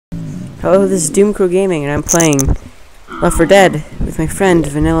Hello, this is Doomcrow Gaming, and I'm playing Left 4 Dead with my friend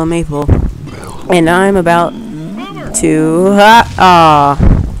Vanilla Maple. And I'm about to...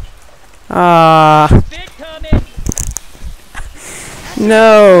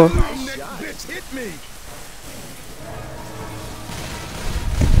 No!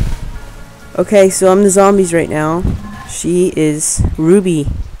 Okay, so I'm the zombies right now. She is Ruby.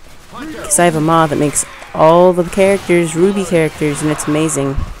 Because I have a mod that makes all the characters Ruby characters, and it's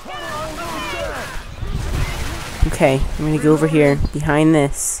amazing. Okay, I'm gonna go over here, behind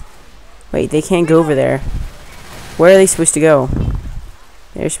this. Wait, they can't go over there. Where are they supposed to go?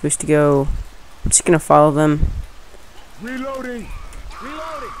 They're supposed to go... I'm just gonna follow them. Reloading!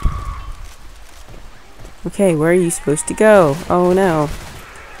 Reloading! Okay, where are you supposed to go? Oh no.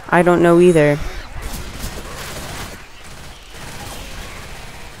 I don't know either.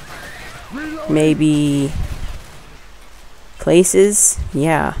 Maybe... places?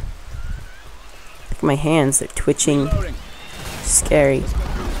 Yeah. Look at my hands, they're twitching. Scary.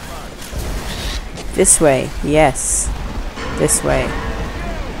 This way, yes. This way.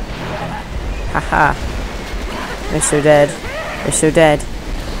 Haha. They're so dead. They're so dead.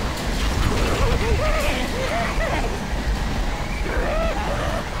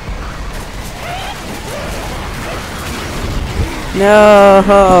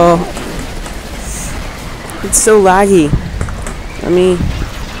 No! It's so laggy. Let me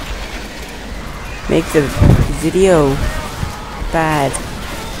make the video bad.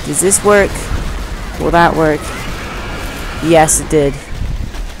 Does this work? Will that work? Yes, it did.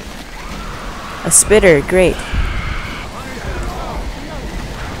 A spitter, great.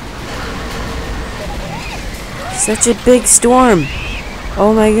 Such a big storm.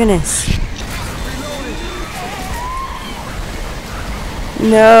 Oh my goodness.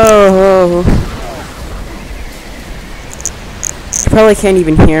 No. You probably can't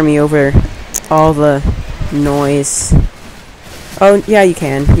even hear me over all the noise. Oh, yeah, you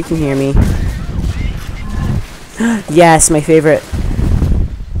can. You can hear me. Yes, my favorite.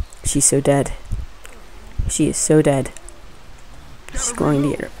 She's so dead. She is so dead. She's going to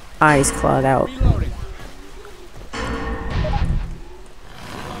get her eyes clawed out.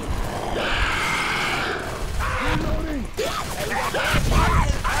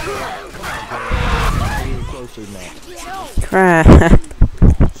 Crap.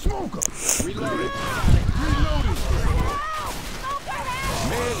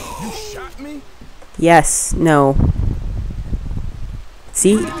 Yes, no.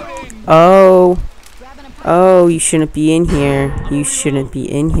 See? Oh. Oh, you shouldn't be in here. You shouldn't be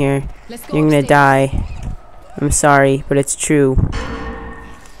in here. You're gonna die. I'm sorry, but it's true.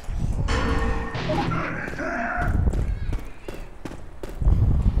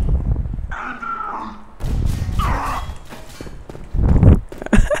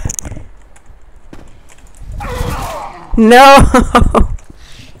 No!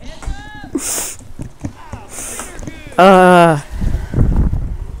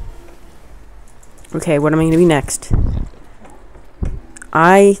 Okay, what am I gonna be next?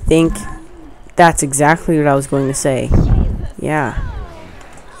 I think that's exactly what I was going to say. Yeah.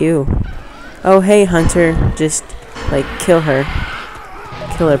 You. Oh, hey, Hunter. Just, like, kill her.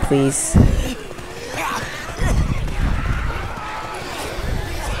 Kill her, please.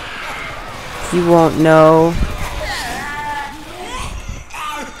 You won't know.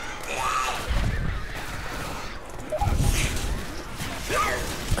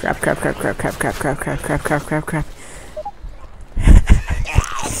 Crap, crap, crap, crap, crap, crap, crap, crap, crap, crap, crap, crap.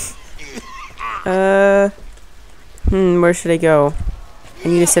 Where should I go? I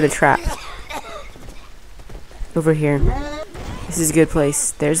need to set a trap. Over here. This is a good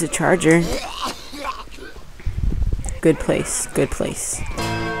place. There's a charger. Good place, good place.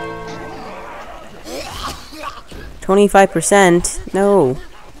 25%? No.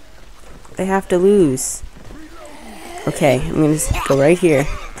 They have to lose. Okay, I'm gonna go right here.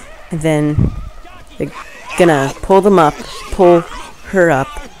 And then they're gonna pull them up, pull her up.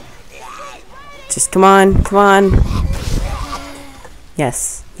 Just come on, come on.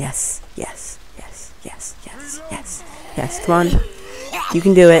 Yes, yes, yes, yes, yes, yes, yes, yes, come on. You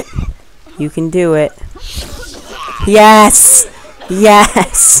can do it. You can do it. Yes!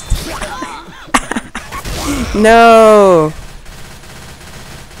 Yes! No!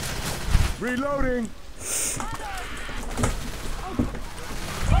 Reloading.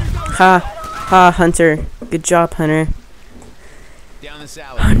 Ha! Ha, Hunter. Good job, Hunter. Down this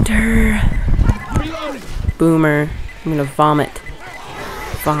alley. Hunter! Reloading. Boomer. I'm gonna vomit.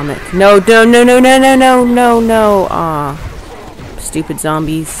 Vomit. No, no, no, no, no, no, no, no, no. Aw. Stupid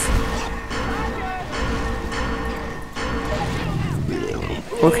zombies.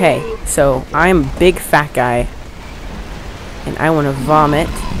 Okay, so I'm a big fat guy. And I want to vomit,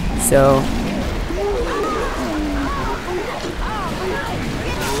 so...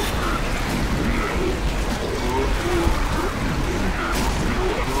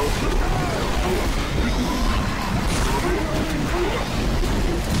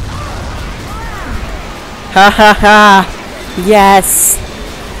 Ha ha ha! Yes!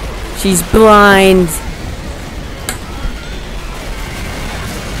 She's blind!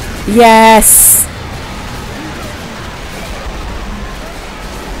 Yes!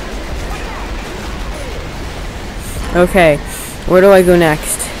 Okay, where do I go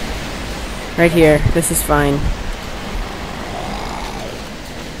next? Right here. This is fine.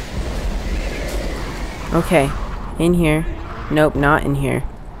 Okay, in here. Nope, not in here.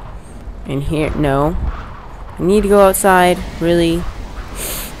 In here, no. I need to go outside, really.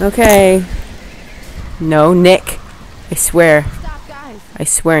 Okay. No, Nick. I swear. Stop, guys. I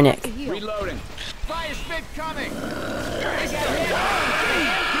swear, Nick. Reloading. Fire spit coming.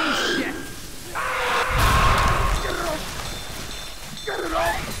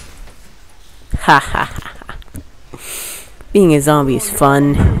 Ha ha ha. Being a zombie is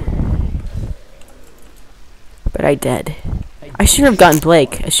fun. But I did. I should have gotten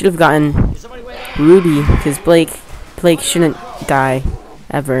Blake. I should have gotten Ruby, because Blake shouldn't die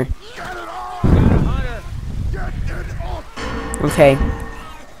ever. Okay.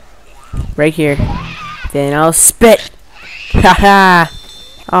 Right here. Then I'll spit. Haha.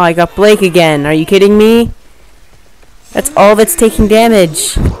 Oh, I got Blake again. Are you kidding me? That's all that's taking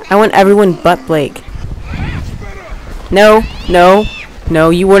damage. I want everyone but Blake. No, no, no,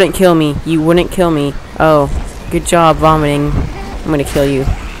 you wouldn't kill me. You wouldn't kill me. Oh, good job vomiting. I'm gonna kill you.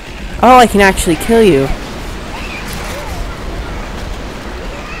 Oh, I can actually kill you.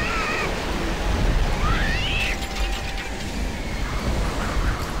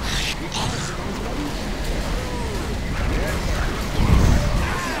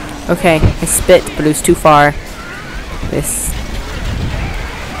 Okay, I spit, but it was too far. This.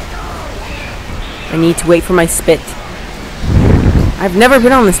 I need to wait for my spit. I've never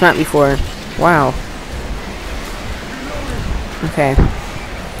been on this map before. Wow. Okay.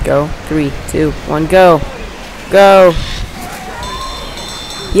 Go. 3, 2, 1, go. Go.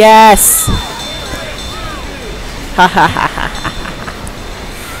 Yes! Ha ha ha ha ha.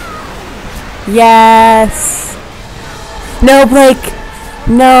 Yes! No, Blake!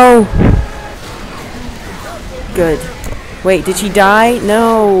 No! Good. Wait, did she die?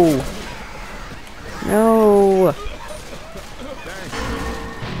 No! No!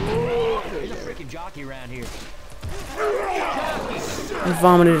 There's a freaking jockey around here. I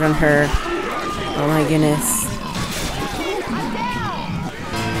vomited on her. Oh my goodness.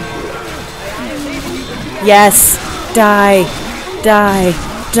 Yes! Die! Die!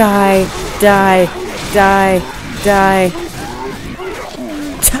 Die! Die! Die! Die!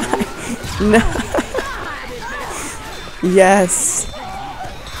 Die! No! Yes!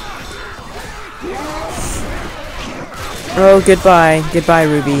 Oh, goodbye. Goodbye,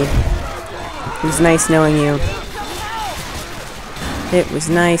 Ruby. It was nice knowing you. It was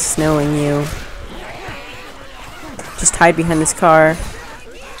nice knowing you. Just hide behind this car.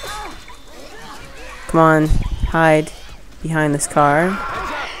 Come on. Hide behind this car.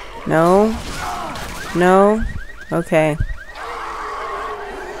 No? No? Okay.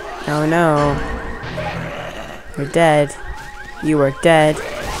 Oh no. You're dead. You are dead.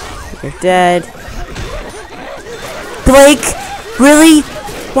 You're dead. Blake! Really?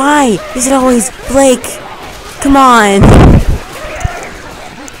 Why is it always Blake? Come on!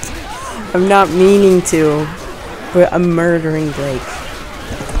 I'm not meaning to, but I'm murdering Blake.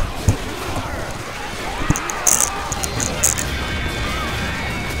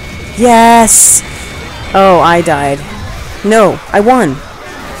 Yes! Oh, I died. No, I won.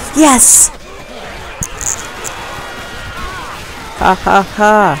 Yes! Ha ha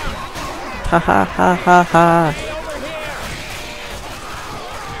ha. Ha ha ha ha ha.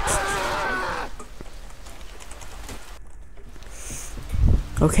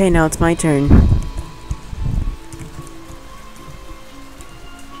 Okay, now it's my turn.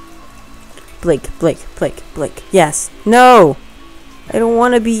 Blake, Blake, Blake, Blake. Yes. No! I don't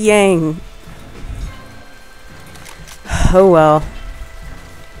want to be Yang. Oh well.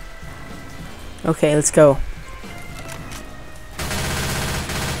 Okay, let's go.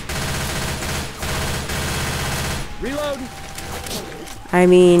 Reload. I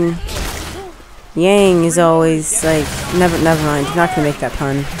mean, Yang is always like, never mind. I'm not gonna make that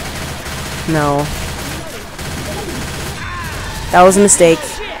pun. No. That was a mistake.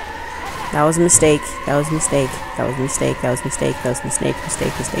 That was a mistake. That was a mistake. That was a mistake. That was a mistake. That was a mistake.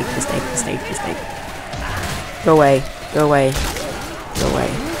 Mistake. Mistake. Mistake. Mistake. Mistake. Go away. Go away. Go away.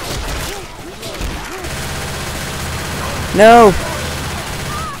 No!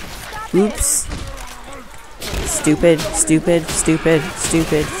 Oops. Stupid. Stupid. Stupid.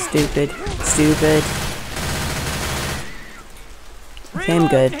 Stupid. Stupid. Stupid. Okay, I'm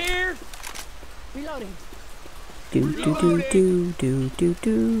good. Reloading. Do do do do do do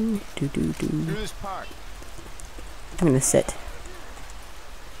do do do do. Through this park. I'm gonna sit.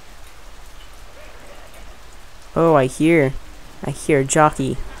 Oh, I hear a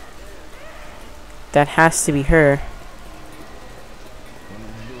jockey. That has to be her.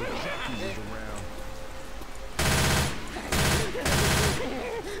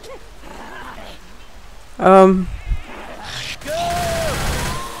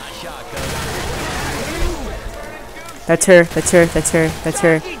 That's her, that's her, that's her, that's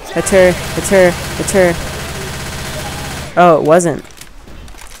her, that's her, that's her, that's her. Oh, it wasn't.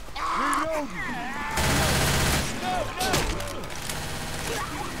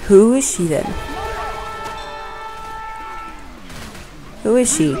 Who is she then? Who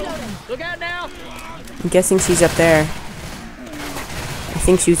is she? Look out now! I'm guessing she's up there. I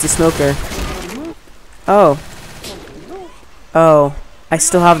think she was the smoker. Oh. Oh. I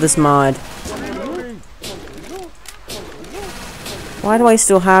still have this mod. Why do I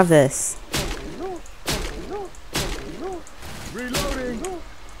still have this?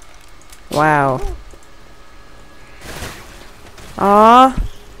 Wow. Aww.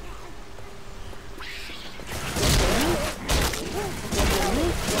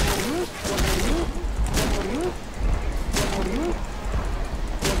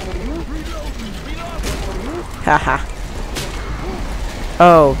 Haha.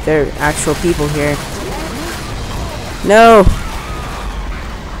 Oh, there are actual people here. No!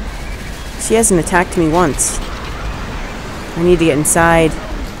 She hasn't attacked me once. I need to get inside.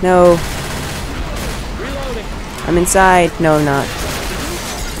 No. I'm inside. No, I'm not.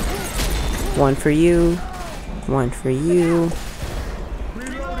 One for you. One for you.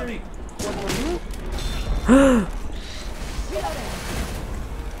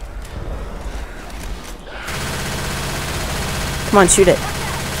 Come on, shoot it.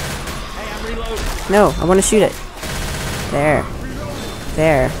 No, I want to shoot it. There.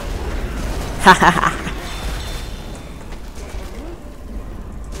 There. Ha ha ha.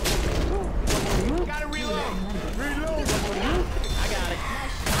 Gotta reload. Reload. I got it.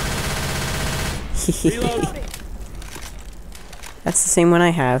 That's the same one I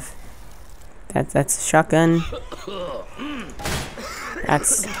have. That's a shotgun.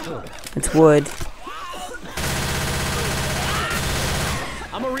 That's wood.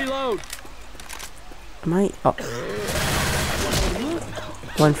 I'm a reload. Am I? Oh.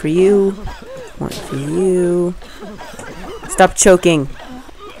 One for you. One for you. Stop choking.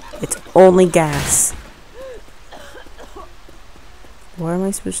 It's only gas. Where am I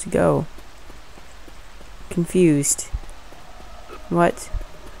supposed to go? Confused. What?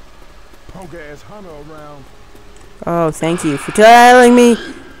 Punk ass Hunter around. Oh, thank you for telling me.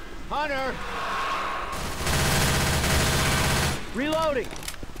 Hunter. Reloading.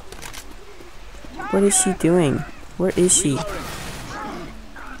 What is she doing? Where is she?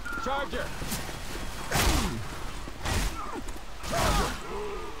 Charger.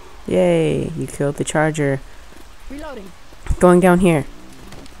 Yay, you killed the charger. Reloading. Going down here.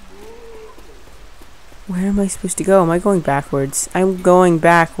 Where am I supposed to go? Am I going backwards? I'm going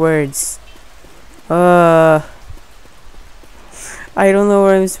backwards. I don't know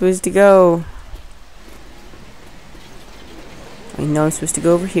where I'm supposed to go. I know I'm supposed to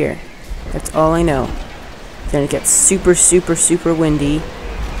go over here. That's all I know. Then it gets super, super, super windy.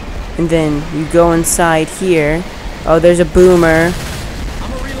 And then you go inside here. Oh, there's a boomer.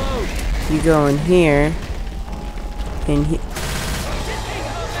 I'm a reload. You go in here. In here.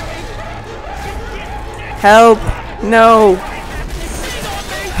 Help! No!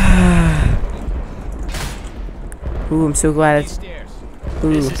 Ooh, I'm so glad it's...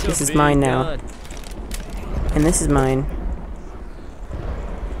 Ooh, this is mine now. And this is mine.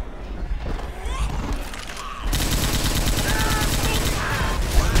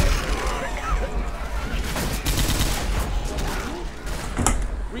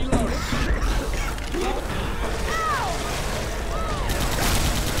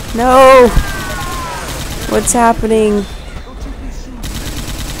 No! What's happening?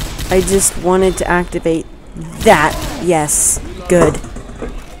 I just wanted to activate that. Yes. Good.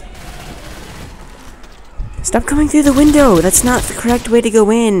 Stop coming through the window! That's not the correct way to go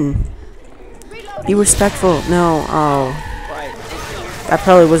in. Be respectful. No. Oh. That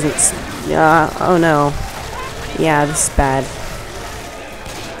probably wasn't Oh no. Yeah, this is bad.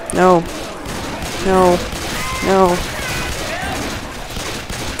 No. No. No.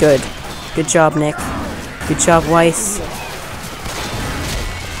 Good. Good job, Nick. Good job, Weiss.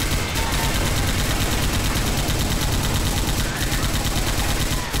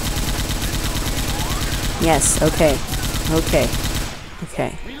 Yes, okay. Okay.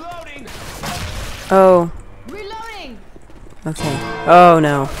 Okay. Reloading. Oh. Reloading. Okay. Oh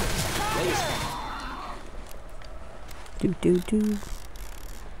no. Do.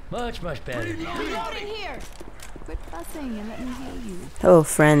 Much better. Reloading here. Quit fussing and let me heal you. Hello,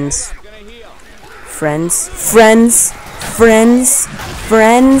 friends. Friends. Friends. Friends.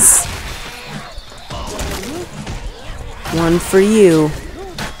 Friends. One for you.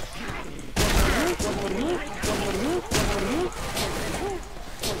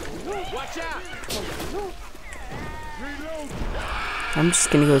 Watch out. Reload. I'm just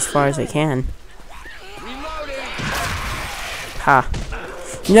gonna go as far as I can. Ha.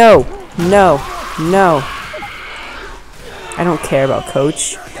 No. No. No. I don't care about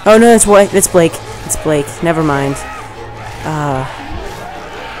Coach. Oh no, it's Blake. It's Blake. It's Blake. Never mind.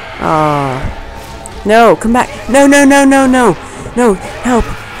 No, come back. No, no, no, no, no. No, help.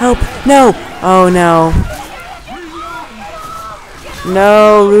 Help. No. Oh no.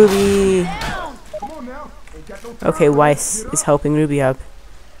 No, Ruby. Come on now. Ain't got no time. Okay, Weiss is helping Ruby up.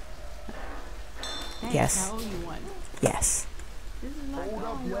 Thanks, Yes. I owe you one. Yes. This is not Hold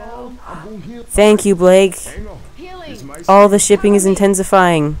up, going y'all. well. I'm gonna heal. Thank you, Blake. Hang on. Healing. This might All the shipping is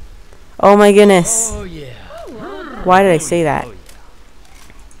intensifying. Oh my goodness. Oh yeah. Why did I say that?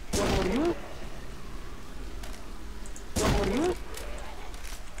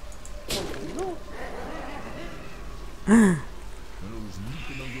 Oh,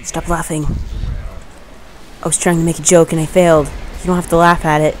 Stop laughing. I was trying to make a joke and I failed. You don't have to laugh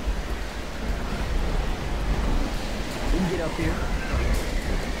at it.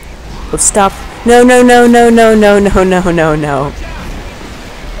 Oh, stop. No, no, no, no, no, no, no, no, no, no.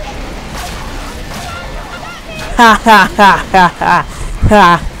 Ha ha ha ha ha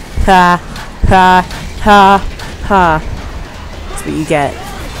ha ha ha ha ha. That's what you get.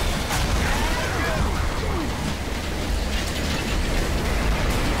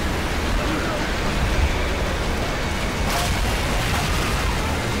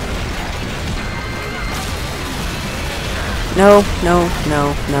 No, no,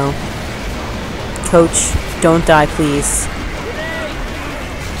 no, no. Coach, don't die, please.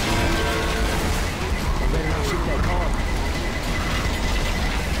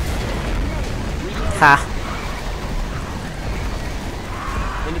 Ha.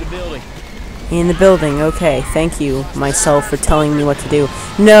 into the building. In the building, okay. Thank you, myself, for telling me what to do.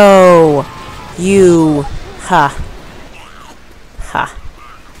 No! You. Ha. Ha.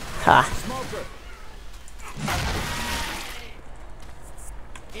 Ha.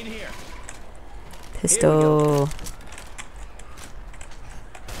 In here. Pistol.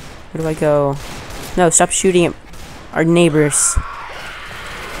 Where do I go? No, stop shooting at our neighbors.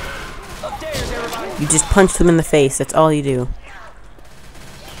 Upstairs, everybody. You just punch them in the face. That's all you do.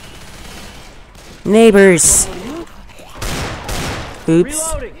 Neighbors!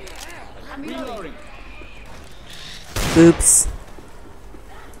 Oops. Reloading. Reloading. Oops.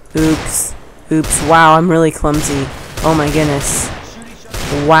 Oops. Oops. Wow, I'm really clumsy. Oh my goodness.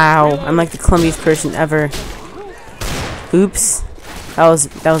 Wow, I'm like the clumsiest person ever. Oops. That was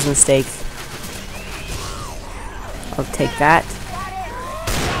a mistake. I'll take that.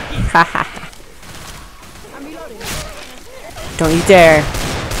 Haha. Don't you dare.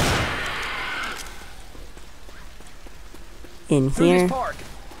 In Through here. this park.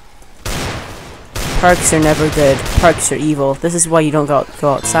 Parks are never good. Parks are evil. This is why you don't go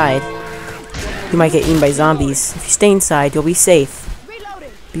outside. You might get eaten by zombies. If you stay inside, you'll be safe.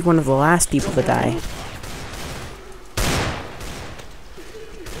 Reloading. Be one of the last people to die.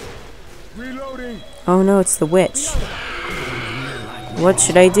 Reloading. Oh no, it's the witch. What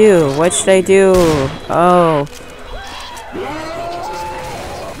should I do? What should I do? Oh.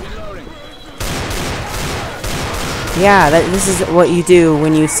 Yeah, this is what you do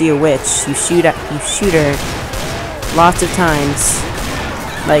when you see a witch. You shoot her lots of times.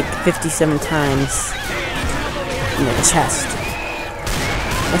 Like 57 times in the chest.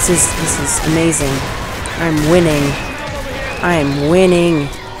 This is amazing. I'm winning. I am winning.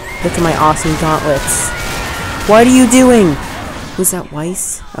 Look at my awesome gauntlets. What are you doing? Was that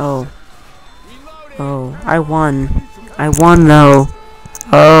Weiss? Oh. Oh, I won. I won though.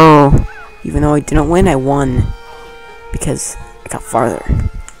 Oh. Even though I didn't win, I won. Because I got farther.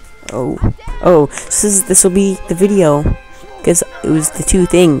 Oh. Oh, so this will be the video because it was the two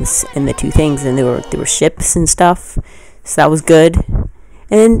things, and there were ships and stuff, so that was good.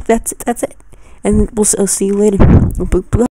 And that's it. And I'll see you later.